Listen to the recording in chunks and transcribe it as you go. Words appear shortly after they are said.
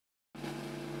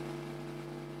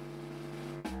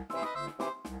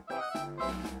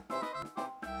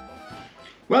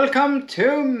Welcome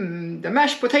to the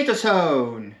mashed potato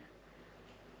zone,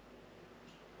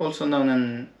 also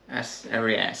known as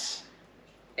area S.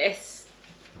 S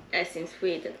as in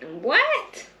Sweden. And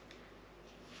what?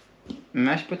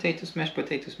 Mashed potatoes, mashed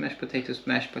potatoes, mashed potatoes,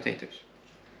 mashed potatoes.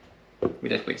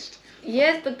 With a twist.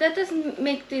 Yes, but that doesn't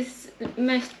make this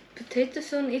mashed potato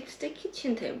zone. It's the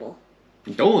kitchen table.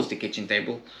 It was the kitchen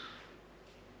table.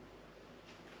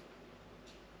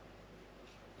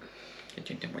 I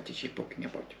don't know what is she talking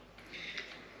about.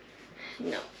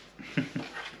 No.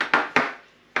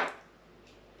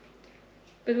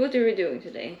 But what are we doing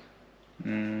today?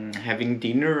 Having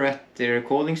dinner at the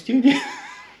recording studio.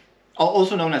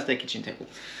 Also known as the kitchen table.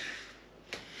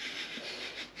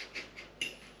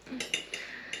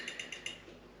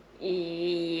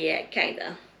 Yeah,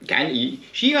 kinda.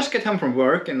 She just got home from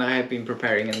work and I have been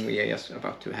preparing, and we are just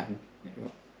about to have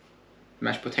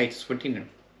mashed potatoes for dinner.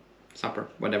 Supper,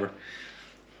 whatever.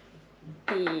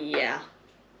 Yeah.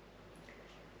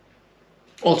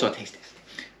 Also a taste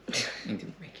test. Into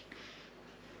making.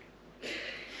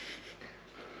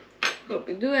 But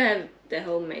we do have the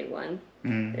homemade one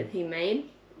that he made.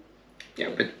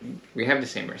 Yeah, but we have the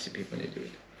same recipe when they do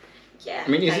it. Yeah. I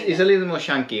mean, it's a little more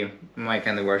chunky, my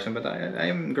kind of version, but I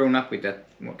am grown up with that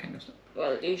more kind of stuff.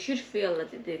 Well, you should feel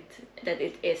that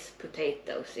it is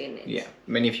potatoes in it. Yeah,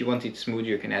 I mean, if you want it smooth,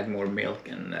 you can add more milk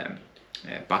and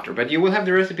butter. But you will have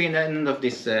the recipe in the end of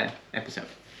this episode.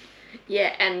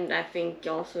 Yeah, and I think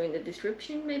also in the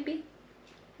description, maybe.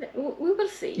 We will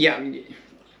see. Yeah,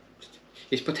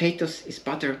 it's potatoes, it's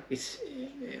butter, it's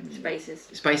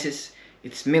Spices,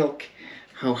 it's milk.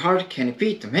 How hard can it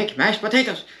be to make mashed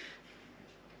potatoes?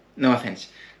 No offense.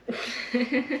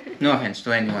 No offense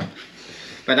to anyone.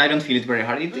 But I don't feel it very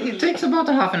hard. It takes about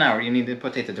a half an hour. You need the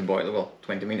potato to boil. Well,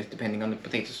 20 minutes depending on the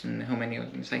potatoes and how many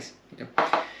in size.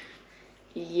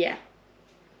 Yeah.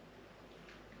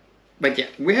 But yeah,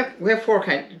 we have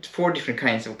four different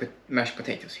kinds of mashed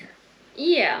potatoes here.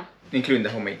 Yeah. Including the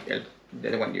homemade,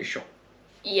 the one you show.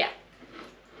 Yeah.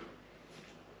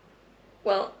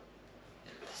 Well,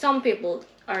 some people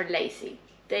are lazy.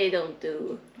 They don't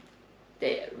do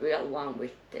the real one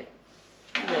with the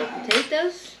real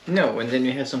potatoes. No, and then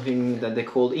you have something that they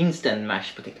call instant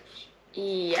mashed potatoes.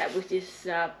 Yeah, which is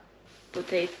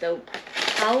potato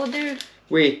powder.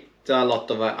 With a lot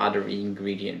of other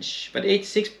ingredients. But it's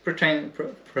 6 protein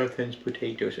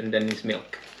potatoes and then it's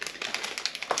milk.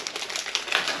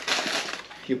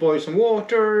 You boil some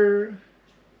water,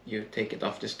 you take it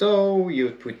off the stove, you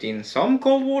put in some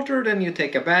cold water, then you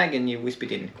take a bag and you whisk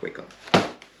it in quickly.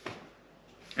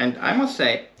 And I must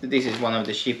say that this is one of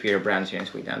the cheaper brands here in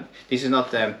Sweden. This is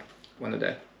not one of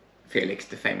the Felix,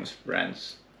 the famous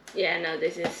brands. Yeah, no,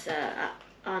 this is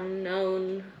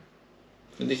unknown.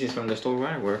 This is from the store where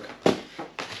I work.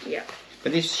 Yeah.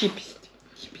 But it's cheapest.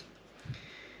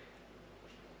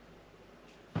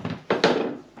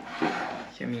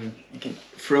 I mean, I can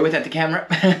throw it at the camera.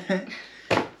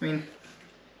 I mean,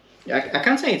 I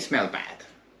can't say it smells bad.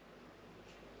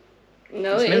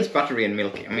 No, it smells buttery and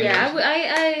milky. I mean, yeah,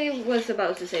 I was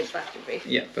about to say buttery.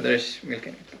 Yeah, but there's milk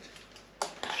in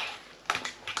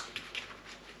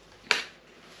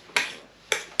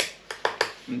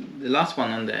it. The last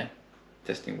one on the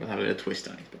testing will have a little twist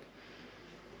on it. But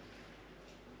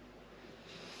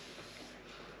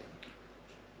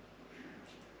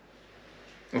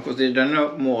of course, there are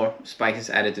no more spices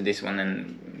added to this one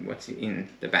than what's in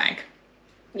the bag.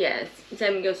 Yes,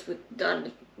 same goes with the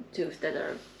other two that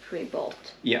are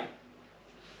pre-bought. Yeah.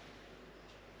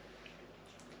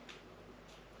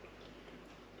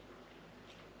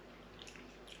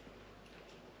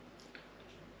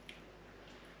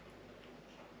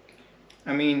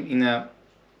 I mean,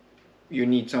 you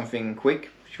need something quick,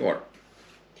 sure.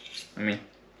 I mean,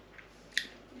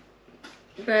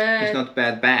 but it's not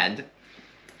bad.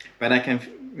 But I can,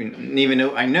 even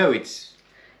though I know it's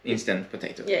instant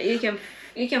potato. Yeah, you can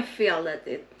feel that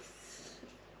it's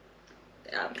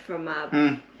from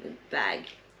a bag.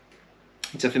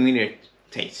 It's a familiar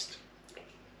taste.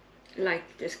 Like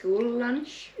the school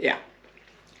lunch. Yeah.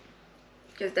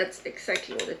 Because that's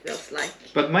exactly what it feels like.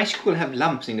 But my school have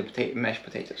lumps in the mashed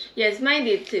potatoes. Yes, mine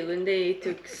did too, and they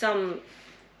took some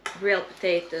real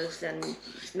potatoes and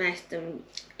smashed them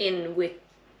in with.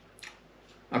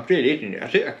 I'm pretty eating it.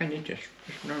 I can't eat this.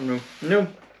 No.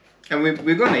 And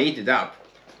we're gonna eat it up.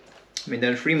 I mean,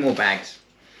 there are 3 more bags.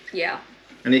 Yeah.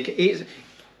 And if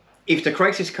the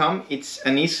crisis come, it's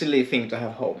an easy thing to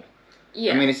have home.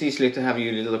 Yeah. I mean, it's easy to have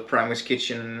your little Primus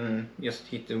kitchen and just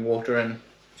heat the water and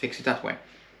fix it that way.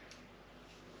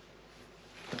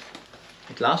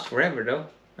 It lasts forever though.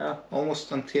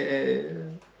 almost until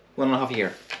 1.5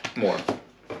 years more.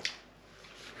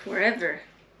 Forever.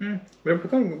 We're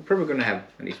probably gonna have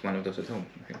at least one of those at home,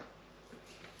 I think.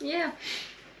 Yeah.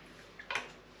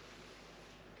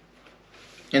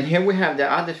 And here we have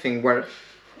the other thing where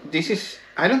this is,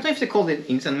 I don't know if they call it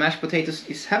instant mashed potatoes.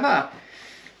 It's have a,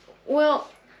 Well,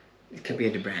 it could be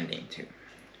the brand name too.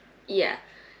 yeah.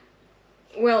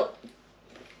 Well,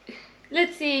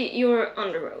 let's say you're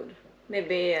on the road.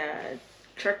 Maybe a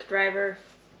truck driver.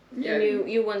 Yeah. And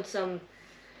you want some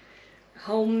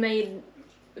homemade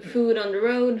food on the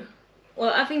road.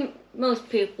 Well, I think most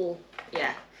people,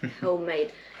 yeah,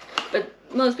 homemade. But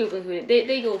most people in Sweden,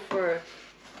 they go for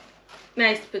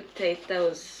mashed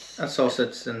potatoes. A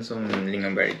sausage and some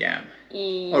lingonberry jam.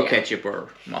 Yeah. Or ketchup or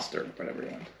mustard, whatever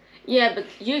you want. Yeah, but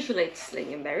usually it's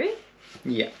lingonberry.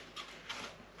 Yeah.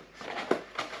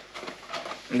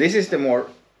 And this is the more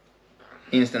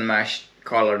instant mashed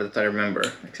color that I remember,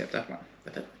 except that one.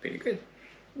 But that's pretty good.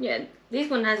 Yeah, this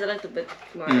one has a little bit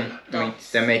more I mean,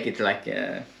 dots. they make it like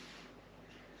a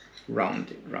round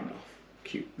off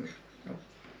cube. No.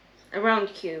 A round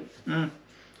cube. I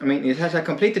mean, it has a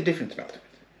completely different smell to it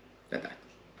than that.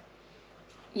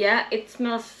 Yeah, it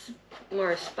smells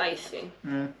more spicy.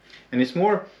 And it's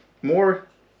more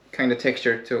kind of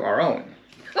texture to our own.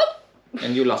 Oh!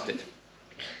 And you lost it.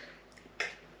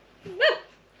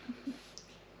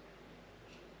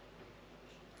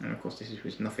 And of course, this is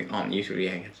with nothing on. Usually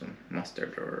I get some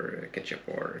mustard or ketchup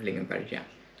or lingonberry jam.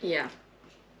 Yeah.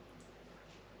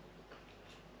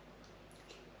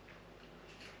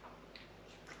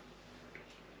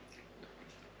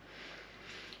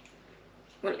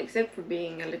 Well, except for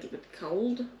being a little bit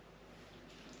cold,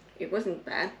 it wasn't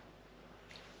bad.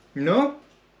 No,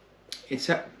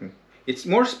 it's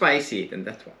more spicy than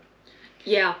that one.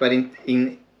 Yeah. But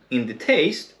in the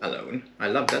taste alone, I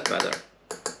love that better.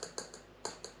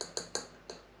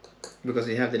 Because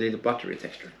they have the little buttery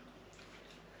texture.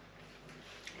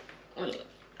 Well,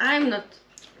 I'm not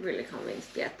really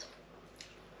convinced yet.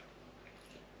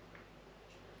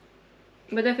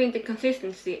 But I think the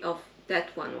consistency of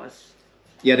that one was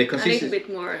Yeah, the a little consistency. bit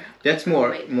more. That's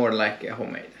homemade. more like a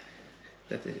homemade.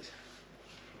 That is.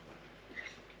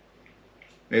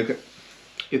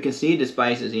 You can see the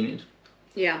spices in it.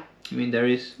 Yeah. I mean, there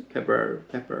is pepper,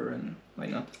 and why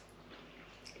not?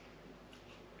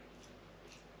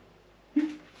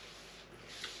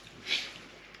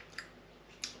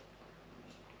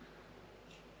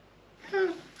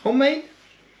 Homemade?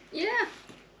 Yeah.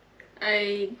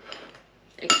 I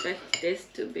expect this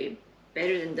to be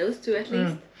better than those two at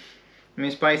least. I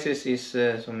mean, spices is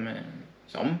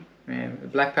some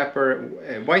black pepper,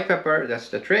 white pepper. That's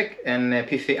the trick, and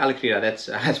piffig alkrydda. That's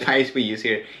a spice we use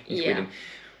here in Sweden.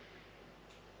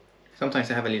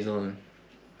 Sometimes I have a little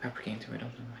paprika into it. I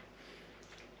don't know why.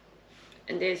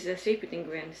 And there's secret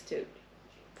ingredients too.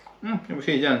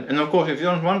 And of course, if you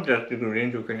don't want that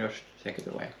ingredient, you can just take it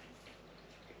away.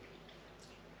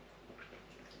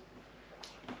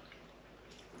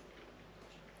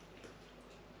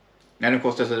 And of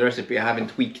course, there's a recipe. I haven't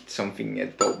tweaked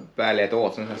something barely at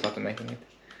all since I started making it.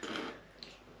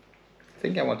 I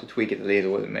think I want to tweak it a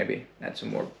little, maybe add some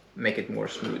more, make it more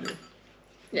smoother.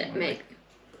 Yeah, make.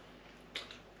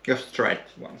 Just try it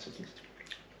once at least.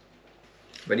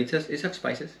 But it has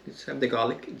spices. It's have the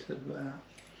garlic. It's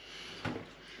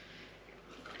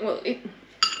Well,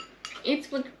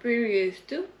 it's what we're used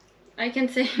to. I can't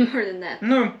say more than that.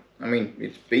 No, I mean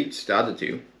it beats the other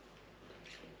two.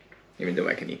 Even though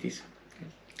I can eat these.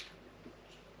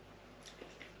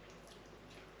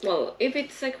 Well, if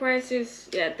it's a crisis,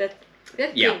 yeah, that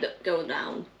Yeah. could go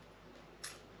down.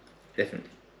 Definitely.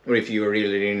 Or if you're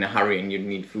really in a hurry and you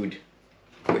need food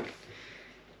quick.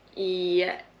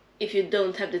 Yeah, if you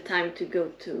don't have the time to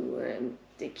go to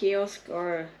the kiosk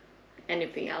or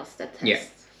anything else that has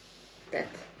that.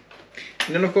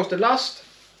 And then of course the last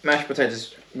mashed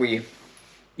potatoes we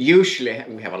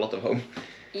have a lot of home.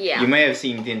 Yeah. You may have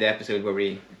seen it in the episode where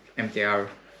we empty our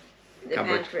The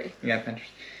cupboard. pantry. Yeah, pantry.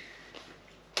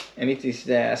 And it is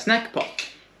the snack pot.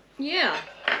 Yeah.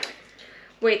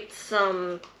 With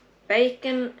some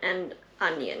bacon and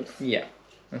onions. Yeah,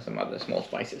 and some other small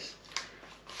spices.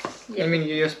 Yeah. I mean,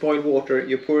 you just boil water,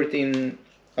 you pour it in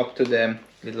up to the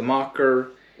little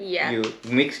marker. Yeah. You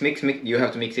mix. You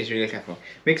have to mix it really careful.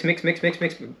 Mix.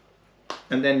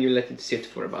 And then you let it sit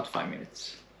for about 5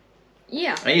 minutes.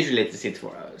 Yeah. I usually let it sit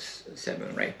for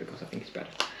 7 or 8 because I think it's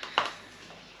better.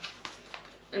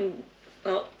 And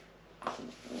well,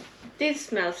 this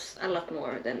smells a lot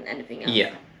more than anything else.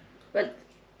 Yeah. But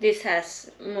this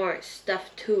has more stuff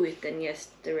to it than just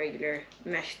the regular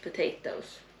mashed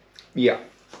potatoes. Yeah.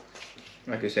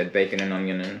 Like you said, bacon and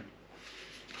onion and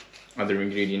other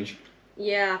ingredients.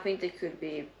 Yeah, I think they could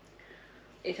be.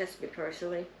 It has to be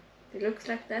parsley. It looks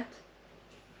like that,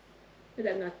 but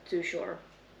I'm not too sure.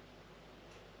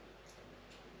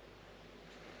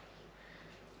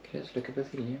 Okay, let's look at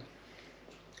basil.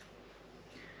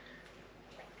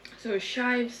 So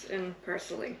chives and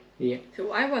parsley. Yeah.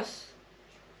 So I was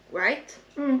right.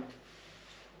 Mm.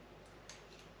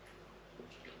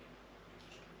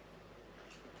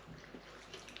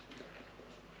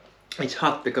 It's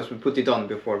hot because we put it on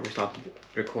before we started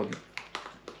recording.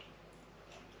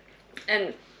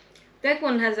 And that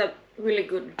one has a really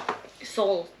good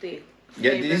salty.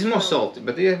 Yeah, this is more salty,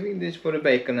 but I think this is for the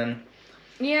bacon and.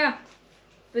 Yeah,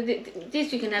 but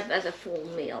this you can have as a full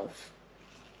meal.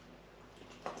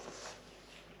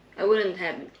 I wouldn't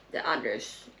have the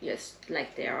others just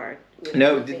like they are.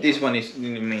 No, this one is. I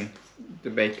mean, the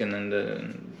bacon and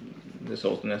the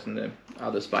saltiness and the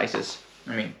other spices.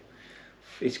 I mean,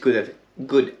 it's good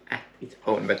at its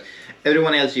own. But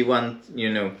everyone else, you want,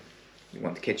 you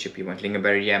want ketchup, you want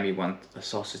lingonberry jam, you want a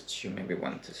sausage, you maybe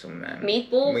want some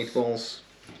meatballs. Meatballs,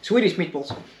 Swedish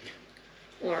meatballs,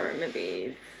 or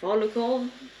maybe falukorv.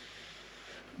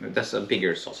 That's a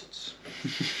bigger sausage.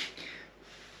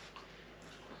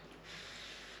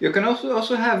 You can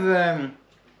also have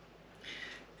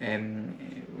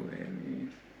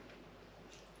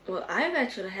well, I've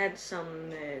actually had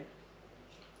some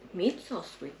meat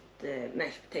sauce with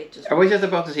mashed potatoes. I was just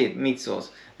about to say it, meat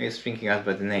sauce. I was thinking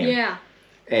about the name. Yeah.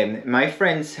 My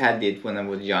friends had it when I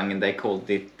was young, and they called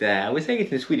it. I will say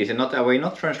it in Swedish, and I will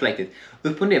not translate it.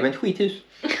 Upp och ner med ett skithus.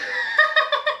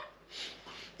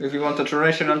 If you want a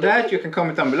translation on that, you can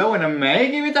comment down below, and I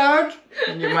may give it out.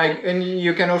 And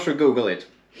you can also Google it.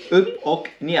 Upp och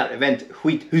ner med ett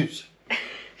skithus.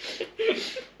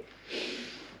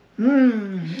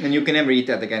 And you can never eat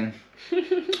that again.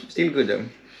 Still good though.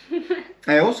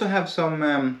 I also have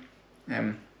some.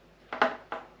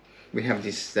 We have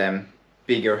these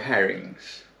bigger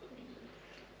herrings.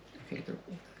 I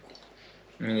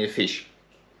mean, fish.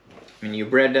 I mean, you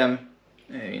bread them,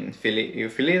 you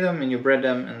fillet them, and you bread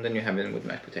them, and then you have them with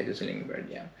mashed potatoes and lingonberry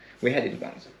jam. We had it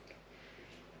once.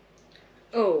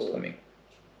 Oh. Strömming.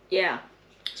 Yeah.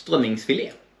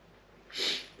 Strömmingsfilet.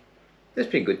 That's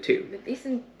pretty good too. But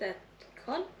isn't that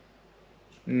cod?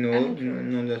 No,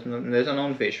 that's not. That's a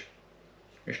non-fish.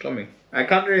 It's strömming. I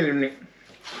can't really.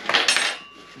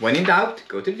 When in doubt,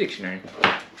 go to the dictionary.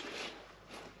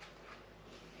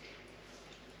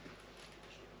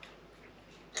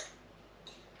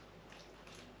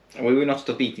 We will not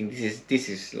stop eating. This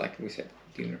is like we said,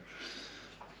 dinner.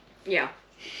 Yeah.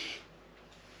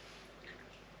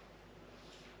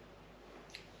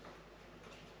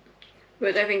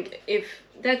 But I think if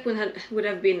that one would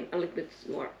have been a little bit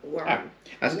more warm.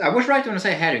 I was right when I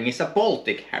say herring. It's a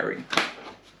Baltic herring.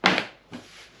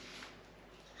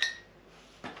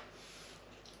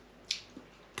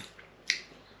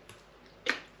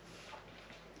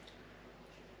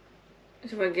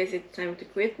 So I guess it's time to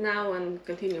quit now and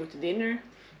continue with dinner.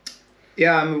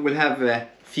 Yeah, we'll have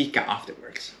fika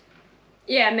afterwards.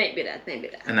 Yeah, maybe that.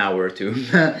 An hour or two.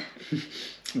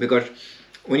 Because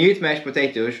when you eat mashed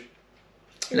potatoes,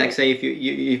 like say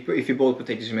if you boil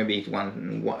potatoes, you maybe eat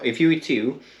one. If you eat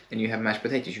two and you have mashed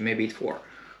potatoes, you maybe eat 4.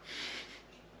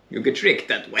 You get tricked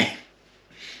that way.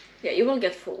 Yeah, you will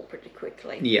get full pretty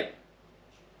quickly. Yeah.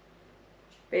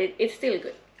 But it's still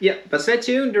good. Yeah, but stay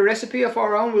tuned. The recipe of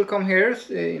our own will come here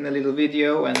in a little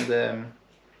video and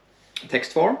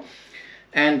text form.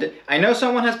 And I know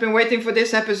someone has been waiting for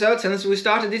this episode since we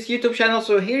started this YouTube channel.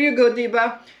 So here you go,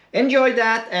 Diba. Enjoy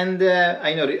that. And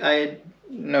I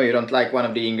know you don't like one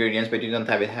of the ingredients, but you don't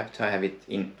have to have it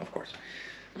in, of course.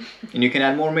 And you can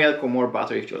add more milk or more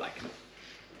butter if you like.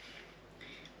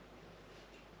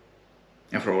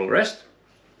 And for all the rest,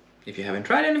 if you haven't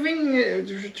tried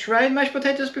anything, try mashed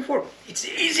potatoes before. It's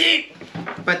easy!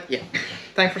 But yeah,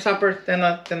 time for supper, then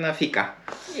a fika.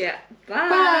 Yeah, bye!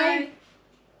 Bye!